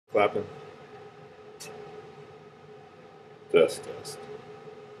Clapping. Test, test.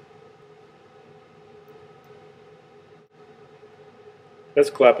 Let's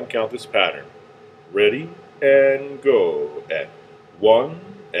clap and count this pattern. Ready and go. And 1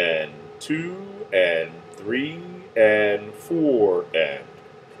 and 2 and 3 and 4 and.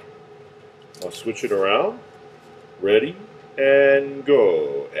 I'll switch it around. Ready and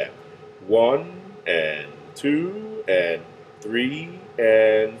go. And 1 and 2 and 3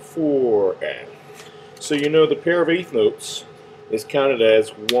 and 4 and. So you know the pair of eighth notes is counted as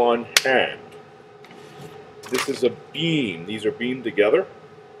one hand. This is a beam. These are beamed together.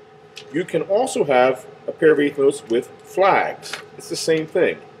 You can also have a pair of eighth notes with flags. It's the same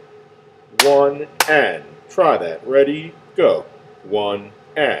thing. One and. Try that. Ready, go. One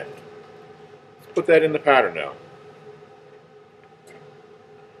and. Let's put that in the pattern now.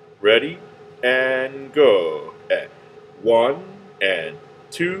 Ready and go. And 1 and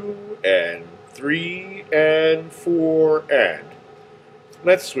 2 and 3 and 4 and.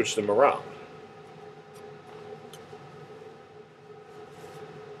 Let's switch them around.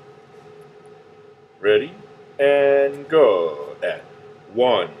 Ready and go. And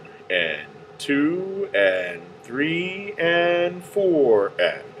 1 and 2 and 3 and 4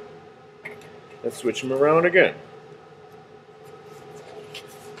 and. Let's switch them around again.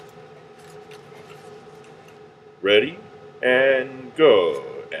 Ready and go.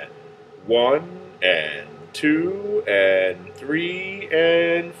 And 1 and 2 and 3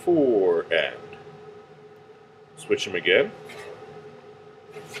 and 4 and. Switch them again.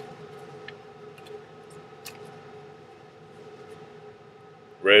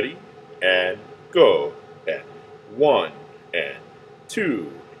 Ready and go. And 1 and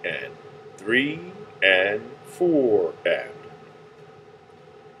 2 and 3 and 4 and.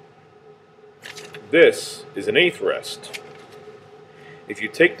 This is an eighth rest. If you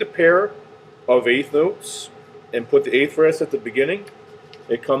take the pair of eighth notes and put the eighth rest at the beginning,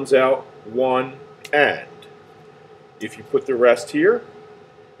 it comes out one and. If you put the rest here,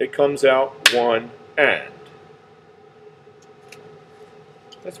 it comes out one and.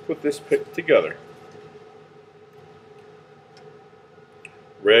 Let's put this together.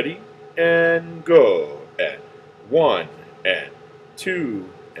 Ready and go. And 1 and 2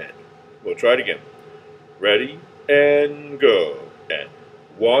 and. We'll try it again. Ready and go. And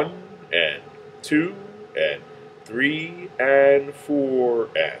 1 and 2 and 3 and 4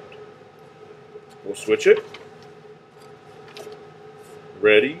 and. We'll switch it.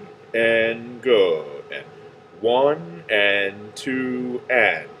 Ready and go. And 1 and 2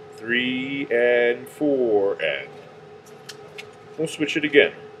 and 3 and 4 and. We'll switch it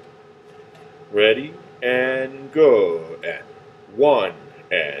again. Ready and go. And 1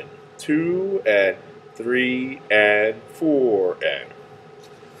 and 2 and 3 and 4 and.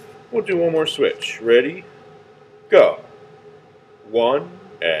 We'll do one more switch. Ready? Go. 1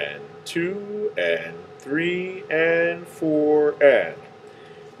 and 2 and 3 and 4 and.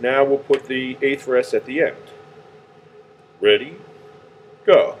 Now we'll put the eighth rest at the end. Ready?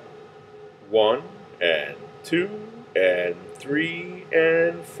 Go. 1 and 2 and 3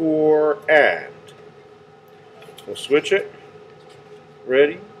 and 4 and. We'll switch it.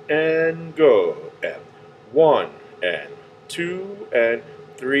 Ready and go. And 1 and 2 and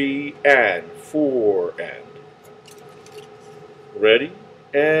 3 and 4 and. Ready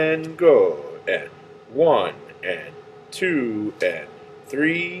and go. And 1 and 2 and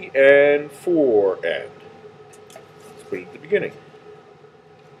 3 and 4 and. Let's put it at the beginning.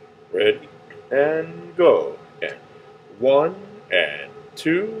 Ready and go. And 1 and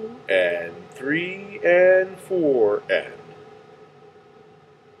 2 and 3 and 4 and.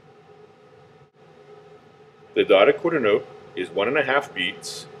 The dotted quarter note is 1½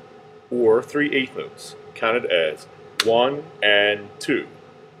 beats or 3/8 notes, counted as 1 and 2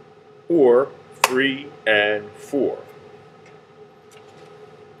 or 3 and 4.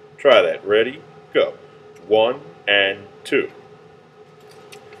 Try that. Ready? Go. 1 and 2.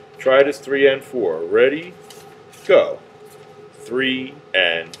 Try it as 3 and 4. Ready? Go. 3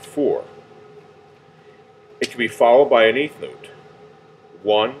 and 4. It can be followed by an eighth note.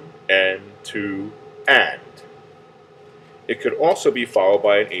 1 and 2 and. It could also be followed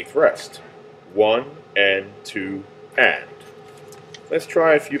by an eighth rest. 1 and 2 and. Let's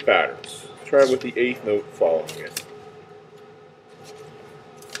try a few patterns. Try with the eighth note following it.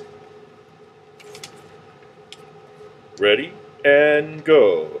 Ready and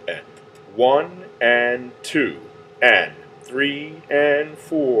go. And 1 and 2 and 3 and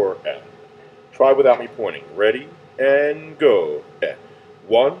 4 and. Try without me pointing. Ready and go. And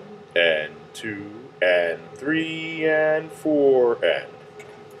 1 and 2 and 3 and 4 and.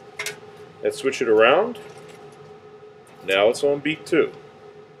 Let's switch it around. Now it's on beat 2.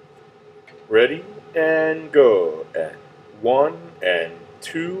 Ready and go. And 1 and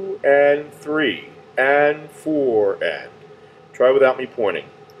 2 and 3 and 4 and. Try without me pointing.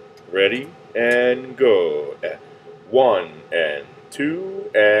 Ready and go. And 1 and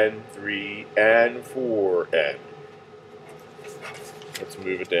 2 and 3 and 4 and. Let's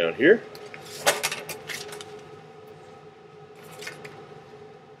move it down here.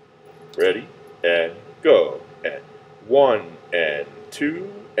 Ready and go. And 1 and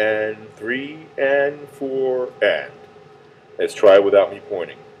 2 and 3 and 4 and. Let's try without me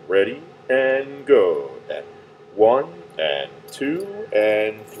pointing. Ready and go. And 1 and 2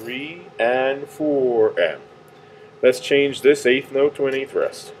 and 3 and 4 and. Let's change this eighth note to an eighth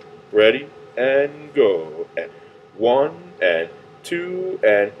rest. Ready and go. And 1 and 2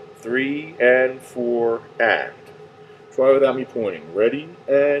 and 3 and 4 and. Try without me pointing. Ready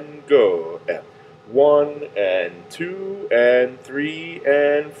and go. And 1 and 2 and 3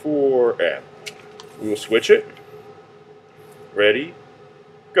 and 4 and. We will switch it. Ready,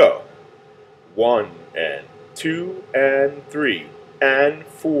 go. 1 and 2 and 3 and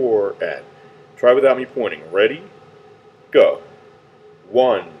 4 and. Try without me pointing. Ready, go.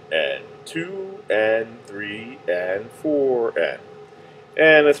 1 and 2 and 3 and 4 and.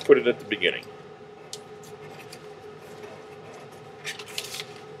 And let's put it at the beginning.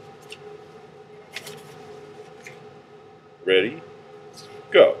 Ready,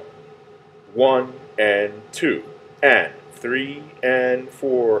 go. 1 and 2 and 3 and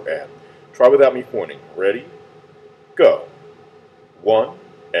 4 and. Try without me pointing. Ready, go. 1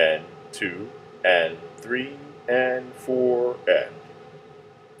 and 2 and 3 and 4 and.